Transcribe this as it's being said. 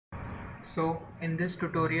So in this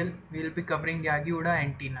tutorial we will be covering Yagi-Uda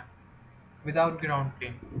antenna without ground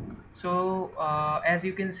plane. So as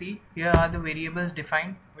you can see, here are the variables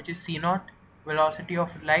defined, which is C0, velocity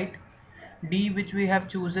of light, d, which we have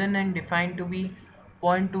chosen and defined to be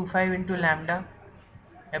 0.25 into lambda,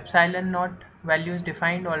 epsilon naught value is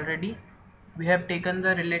defined already. We have taken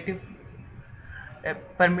the relative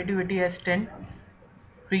permittivity as 10,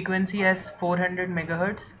 frequency as 400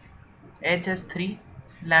 megahertz, h as 3,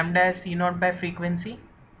 lambda as C0 by frequency.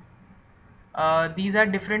 These are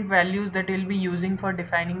different values that we'll be using for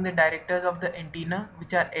defining the directors of the antenna,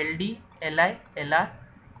 which are LD, Li, Lr.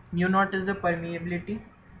 Mu naught is the permeability.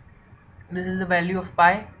 This is the value of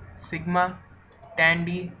pi, sigma, tan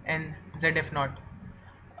d, and zf naught.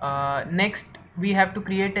 Next, we have to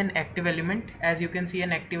create an active element. As you can see,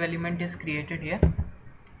 an active element is created here.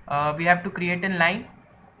 We have to create a line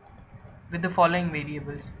with the following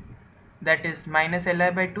variables, that is minus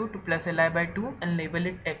Li by 2 to plus Li by 2, and label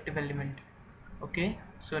it active element. Okay,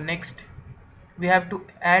 so next we have to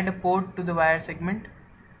add a port to the wire segment.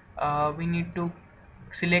 We need to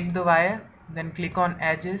select the wire, then click on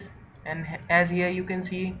edges, and as here you can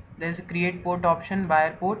see there is a create port option,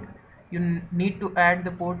 wire port. You need to add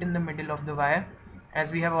the port in the middle of the wire.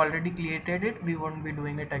 As we have already created it, we won't be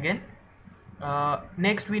doing it again.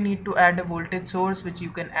 Next we need to add a voltage source, which you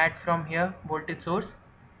can add from here, voltage source.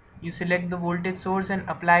 You select the voltage source and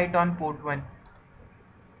apply it on port 1.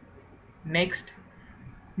 Next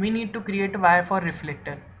we need to create a wire for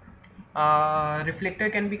reflector. Reflector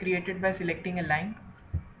can be created by selecting a line.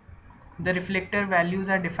 The reflector values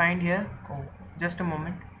are defined here. Just a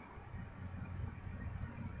moment,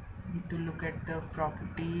 need to look at the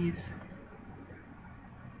properties.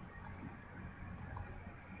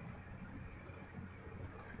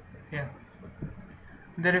 Here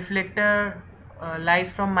the reflector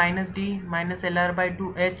lies from minus d minus Lr by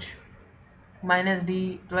 2 h minus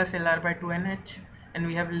d plus Lr by 2 nh, and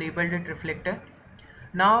we have labeled it reflector.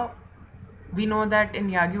 Now we know that in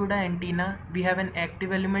Yagi-Uda antenna we have an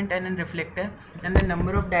active element and a reflector, and the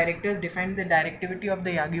number of directors define the directivity of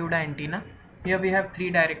the Yagi-Uda antenna. Here we have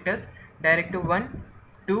 3 directors, director 1,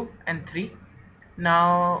 2 and 3.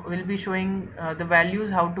 Now we'll be showing the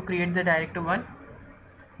values how to create the director 1,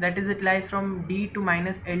 that is it lies from d to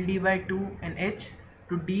minus LD by 2 and h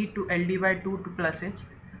to d to LD by 2 to plus h.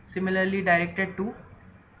 Similarly director 2,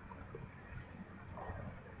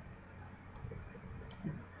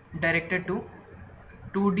 director 2,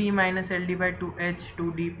 2d minus LD by 2h,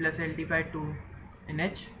 2d plus LD by 2 in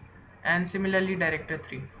h, and similarly director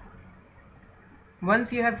 3.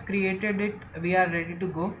 Once you have created it, we are ready to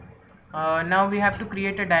go. Now we have to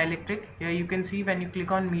create a dielectric. Here you can see when you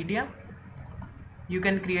click on media, you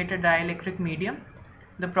can create a dielectric medium.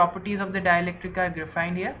 The properties of the dielectric are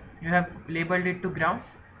defined here. You have labeled it to ground.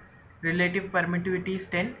 Relative permittivity is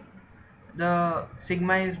 10. The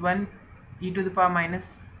sigma is 1 e to the power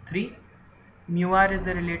minus 3. Mu r is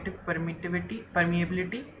the relative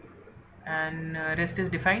permeability, and rest is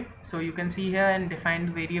defined. So you can see here and define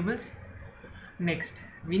the variables. Next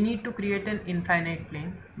we need to create an infinite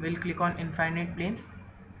plane. We'll click on infinite planes,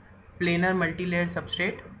 planar multi-layer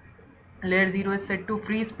substrate. Layer 0 is set to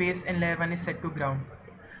free space and layer 1 is set to ground.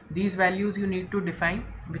 These values you need to define,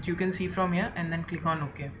 which you can see from here, and then click on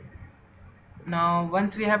OK. Now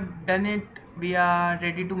once we have done it, we are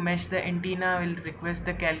ready to mesh the antenna. We'll request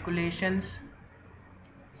the calculations.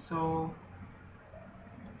 So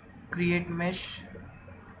create mesh.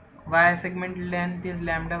 Wire segment length is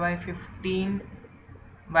lambda by 15.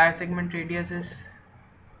 Wire segment radius is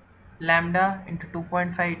lambda into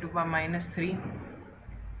 2.5 to the power minus 3.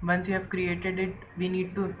 Once you have created it, we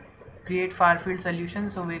need to create far field solution.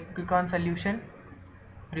 So we click on solution,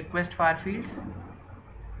 request far fields.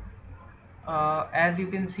 As you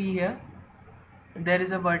can see here, there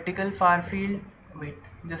is a vertical far field. Wait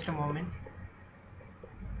just a moment,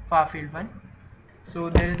 far field 1. So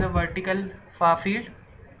there is a vertical far field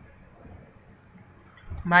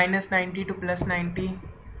minus 90 to plus 90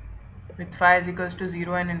 with phi is equals to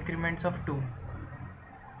 0 and increments of 2.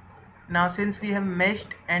 Now since we have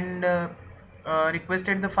meshed and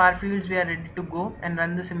requested the far fields, we are ready to go and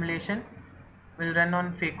run the simulation. We'll run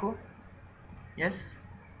on FECO. Yes.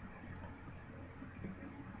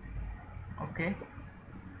 Okay.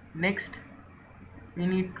 Next we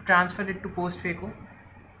need to transfer it to post FECO.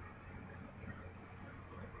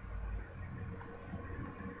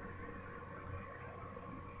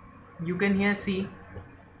 You can here see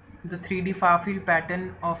the 3D far field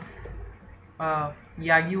pattern of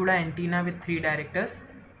Yagi-Uda antenna with 3 directors.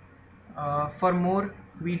 For more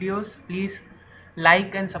videos, please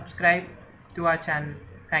like and subscribe to our channel.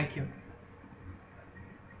 Thank you.